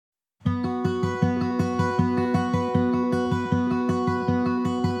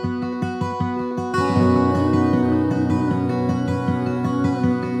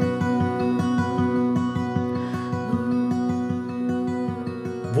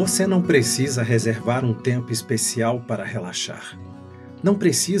Você não precisa reservar um tempo especial para relaxar. Não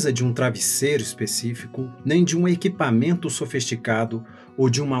precisa de um travesseiro específico, nem de um equipamento sofisticado ou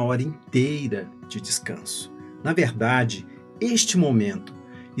de uma hora inteira de descanso. Na verdade, este momento,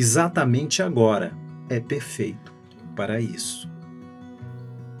 exatamente agora, é perfeito para isso.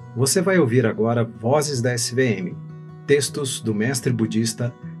 Você vai ouvir agora Vozes da SVM, textos do mestre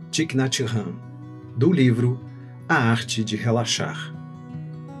budista Thich Nhat Hanh, do livro A Arte de Relaxar.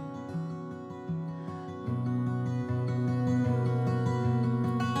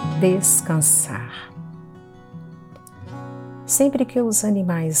 Descansar. Sempre que os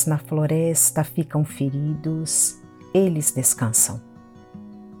animais na floresta ficam feridos, eles descansam.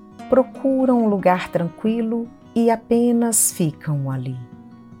 Procuram um lugar tranquilo e apenas ficam ali,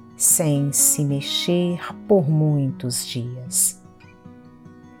 sem se mexer por muitos dias.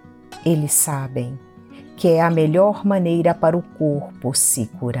 Eles sabem que é a melhor maneira para o corpo se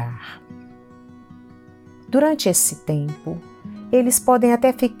curar. Durante esse tempo, eles podem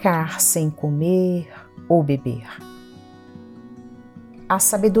até ficar sem comer ou beber. A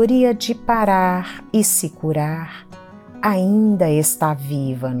sabedoria de parar e se curar ainda está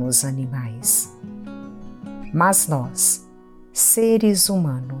viva nos animais. Mas nós, seres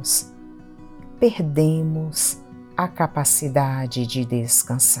humanos, perdemos a capacidade de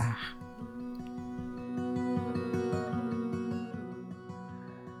descansar.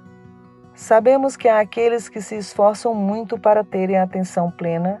 Sabemos que há aqueles que se esforçam muito para terem a atenção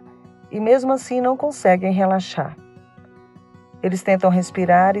plena e mesmo assim não conseguem relaxar. Eles tentam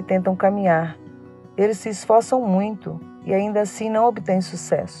respirar e tentam caminhar. Eles se esforçam muito e ainda assim não obtêm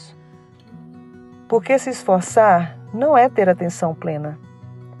sucesso. Porque se esforçar não é ter atenção plena.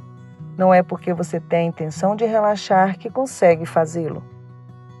 Não é porque você tem a intenção de relaxar que consegue fazê-lo.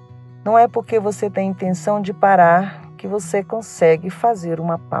 Não é porque você tem a intenção de parar que você consegue fazer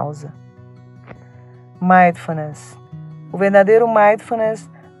uma pausa. Mindfulness. O verdadeiro mindfulness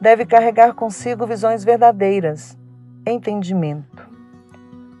deve carregar consigo visões verdadeiras, entendimento.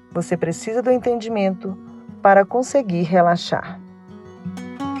 Você precisa do entendimento para conseguir relaxar.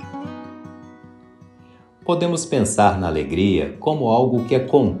 Podemos pensar na alegria como algo que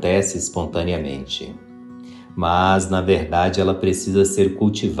acontece espontaneamente. Mas, na verdade, ela precisa ser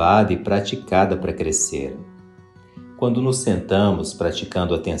cultivada e praticada para crescer. Quando nos sentamos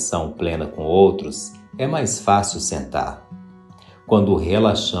praticando atenção plena com outros, é mais fácil sentar. Quando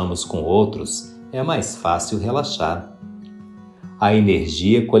relaxamos com outros, é mais fácil relaxar. A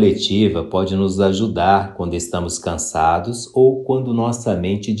energia coletiva pode nos ajudar quando estamos cansados ou quando nossa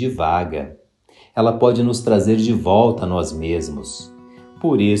mente divaga. Ela pode nos trazer de volta a nós mesmos.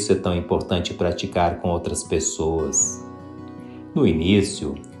 Por isso é tão importante praticar com outras pessoas. No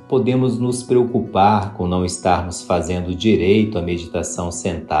início, podemos nos preocupar com não estarmos fazendo direito a meditação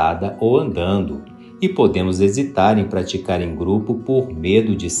sentada ou andando, e podemos hesitar em praticar em grupo por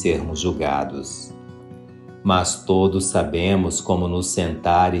medo de sermos julgados. Mas todos sabemos como nos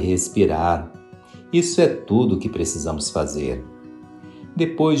sentar e respirar. Isso é tudo o que precisamos fazer.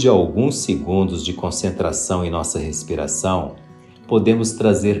 Depois de alguns segundos de concentração em nossa respiração, podemos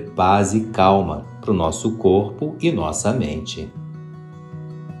trazer paz e calma para o nosso corpo e nossa mente.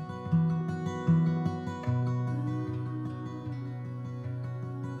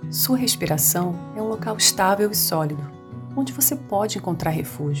 Sua respiração é um local estável e sólido, onde você pode encontrar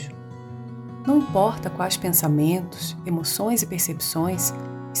refúgio. Não importa quais pensamentos, emoções e percepções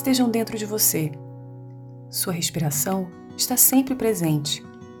estejam dentro de você. Sua respiração está sempre presente,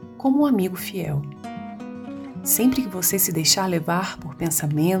 como um amigo fiel. Sempre que você se deixar levar por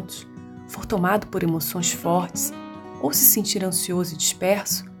pensamentos, for tomado por emoções fortes ou se sentir ansioso e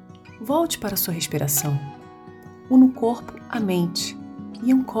disperso, volte para sua respiração. Una o corpo à mente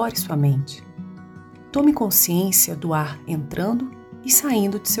e ancore sua mente. Tome consciência do ar entrando e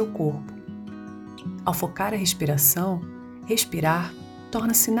saindo de seu corpo. Ao focar a respiração, respirar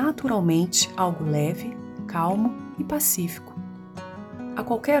torna-se naturalmente algo leve, calmo e pacífico. A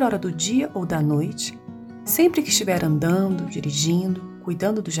qualquer hora do dia ou da noite, sempre que estiver andando, dirigindo,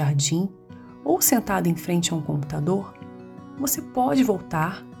 cuidando do jardim ou sentado em frente a um computador, você pode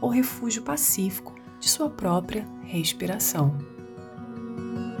voltar ao refúgio pacífico de sua própria respiração.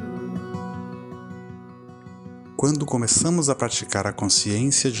 Quando começamos a praticar a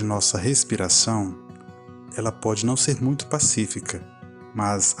consciência de nossa respiração, ela pode não ser muito pacífica,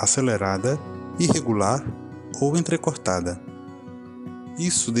 mas acelerada, irregular ou entrecortada.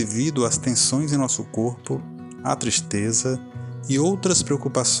 Isso devido às tensões em nosso corpo, à tristeza e outras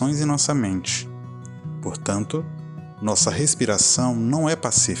preocupações em nossa mente. Portanto, nossa respiração não é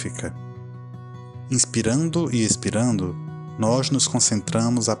pacífica. Inspirando e expirando, nós nos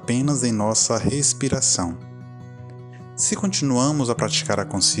concentramos apenas em nossa respiração. Se continuamos a praticar a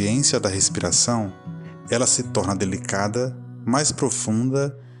consciência da respiração, ela se torna delicada, mais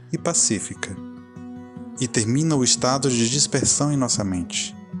profunda e pacífica, e termina o estado de dispersão em nossa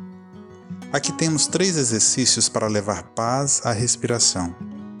mente. Aqui temos 3 exercícios para levar paz à respiração.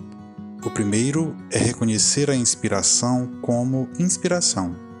 O primeiro é reconhecer a inspiração como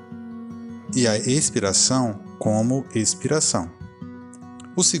inspiração e a expiração como expiração.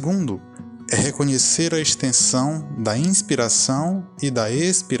 O segundo é reconhecer a extensão da inspiração e da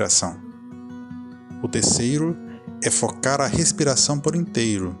expiração. O terceiro é focar a respiração por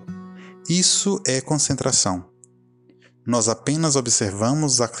inteiro. Isso é concentração. Nós apenas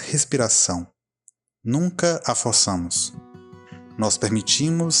observamos a respiração, nunca a forçamos. Nós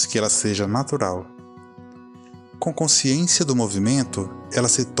permitimos que ela seja natural. Com consciência do movimento, ela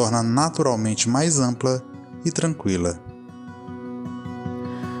se torna naturalmente mais ampla e tranquila.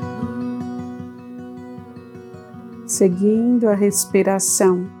 Seguindo a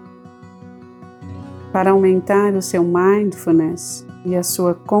respiração. Para aumentar o seu mindfulness e a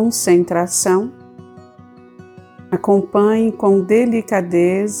sua concentração, acompanhe com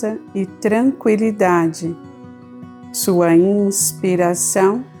delicadeza e tranquilidade sua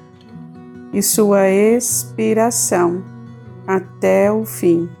inspiração e sua expiração até o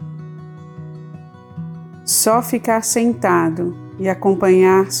fim. Só ficar sentado e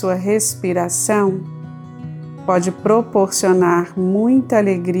acompanhar sua respiração pode proporcionar muita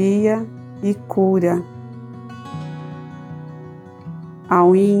alegria e cura.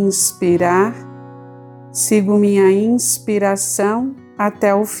 Ao inspirar, sigo minha inspiração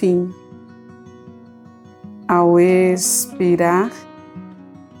até o fim. Ao expirar,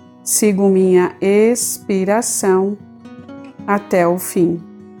 sigo minha expiração até o fim.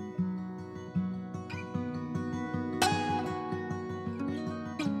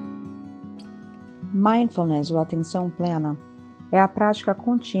 Mindfulness, ou atenção plena, é a prática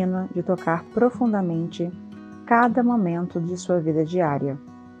contínua de tocar profundamente cada momento de sua vida diária.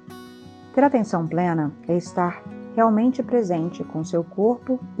 Ter atenção plena é estar realmente presente com seu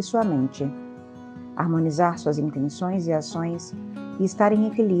corpo e sua mente, harmonizar suas intenções e ações e estar em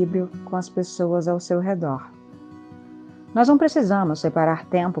equilíbrio com as pessoas ao seu redor. Nós não precisamos separar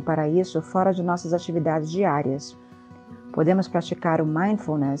tempo para isso fora de nossas atividades diárias. Podemos praticar o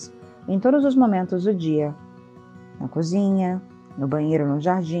mindfulness em todos os momentos do dia, na cozinha, no banheiro ou no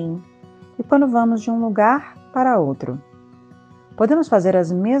jardim, e quando vamos de um lugar para outro. Podemos fazer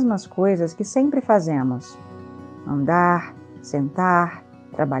as mesmas coisas que sempre fazemos: andar, sentar,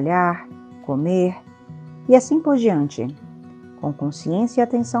 trabalhar, comer e assim por diante, com consciência e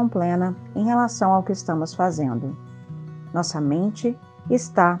atenção plena em relação ao que estamos fazendo. Nossa mente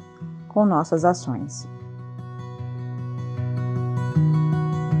está com nossas ações.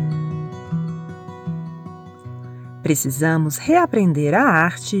 Precisamos reaprender a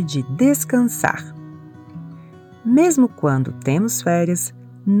arte de descansar. Mesmo quando temos férias,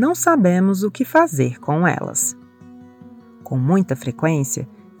 não sabemos o que fazer com elas. Com muita frequência,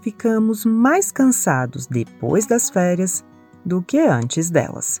 ficamos mais cansados depois das férias do que antes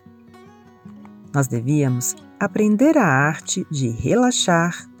delas. Nós devíamos aprender a arte de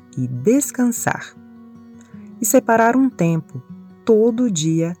relaxar e descansar, e separar um tempo todo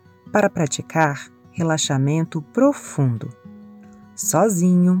dia para praticar relaxamento profundo,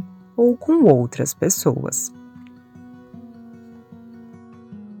 sozinho ou com outras pessoas.